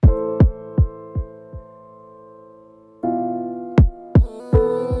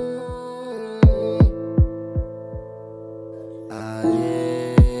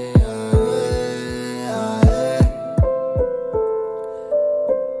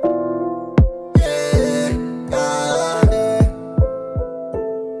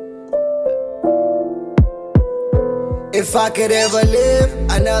If I could ever live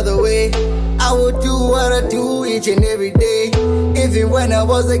another way, I would do what I do each and every day. Even when I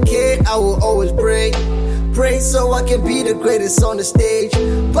was a kid, I would always pray. Pray so I can be the greatest on the stage.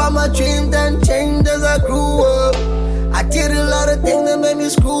 But my dream done changed as I grew up. I did a lot of things that made me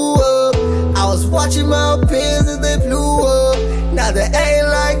screw up. I was watching my peers as they blew up. Now they ain't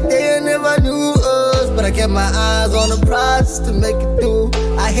like they never knew us. But I kept my eyes on the prize to make it through.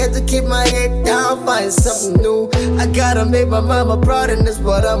 I had to keep my head down, find something new. I gotta make my mama proud, and that's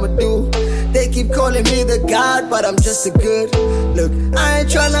what I'ma do. They keep calling me the God, but I'm just a good. Look, I ain't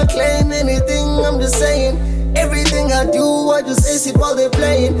tryna claim anything, I'm just saying everything I do, I just ace it while they're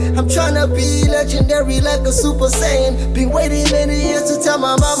playing. I'm tryna be legendary like a Super Saiyan. Been waiting many years to tell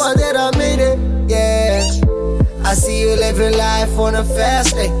my mama that I made it, yeah. I see you living life on a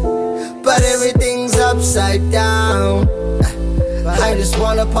fast lane, but everything's upside down. I just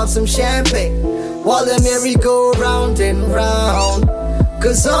wanna pop some champagne while the merry go round and round.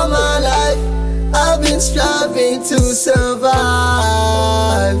 Cause all my life I've been striving to survive.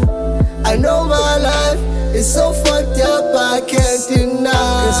 I know my life is so fucked up I can't deny.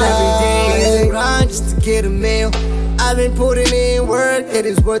 Cause every day is a grind just to get a meal. I've been putting in work that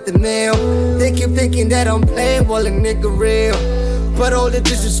is worth the meal. They keep thinking that I'm playing, well a nigga real. But all the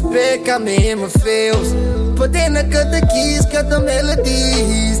disrespect got me in my feels. But then I got the keys, got the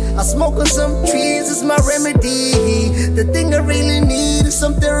melodies. I smoke on some trees, it's my remedy. The thing I really need is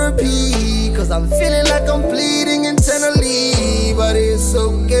some therapy. Cause I'm feeling like I'm bleeding internally. But it's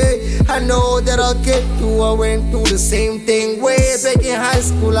okay, I know that I'll get through. I went through the same thing way back in high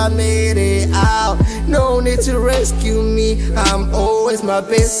school, I made it out. No need to rescue me, I'm always my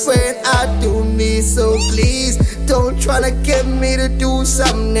best friend, I do me. So please, don't try to get me to do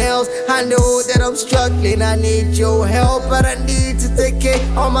something else. I know that I'm struggling, I need your help. But I need to take care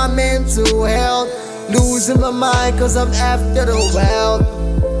of my mental health. Losing my mind cause I'm after the wealth.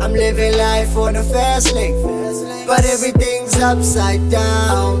 I'm living life on a fast lane, but everything's upside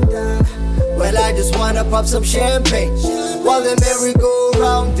down. Well, I just wanna pop some champagne while the merry go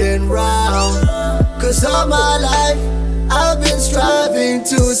round and round. Cause all my life I've been striving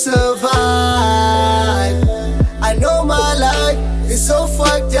to survive. I know my life is so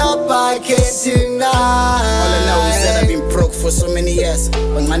fucked up I can't deny. All I know is that I've been broke for so many years.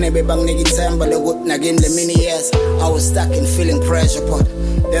 When my neighbor bang nigga time, but I would not in the many years. I was stuck and feeling pressure, but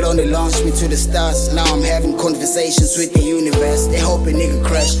that only launched me to the stars. Now I'm having conversations with the universe. They hope a nigga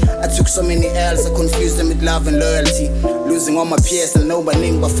crash. I took so many L's, I confused them with love and loyalty. Losing all my peers and know my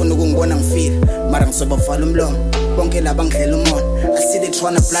name, but for no one I'm feed. Marang so bafalum long. I see they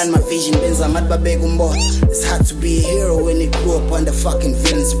tryna blind my vision. It's hard to be a hero when you grew up under fucking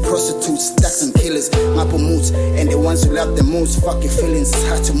villains, prostitutes, thugs and killers. Mapo moods and the ones who love the most. Fuck your feelings, it's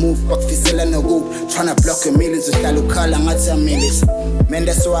hard to move. But Fisela no good, tryna block a millions with Kalukala and millions. Man,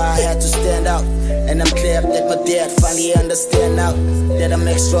 that's why I had to stand out. And I'm clear that my dad finally understand now that I'm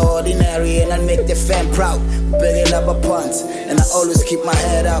extraordinary and I make the fam proud. Begging up a punt and I always keep my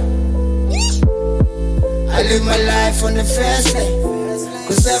head up. I live my life on the fast lane,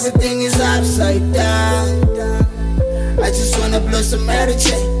 cause everything is upside down. I just wanna blow some Mary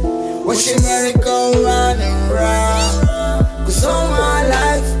Jane, watch the merry go round and round. Cause all my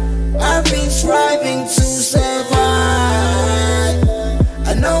life I've been striving to survive.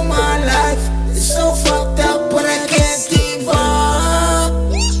 I know my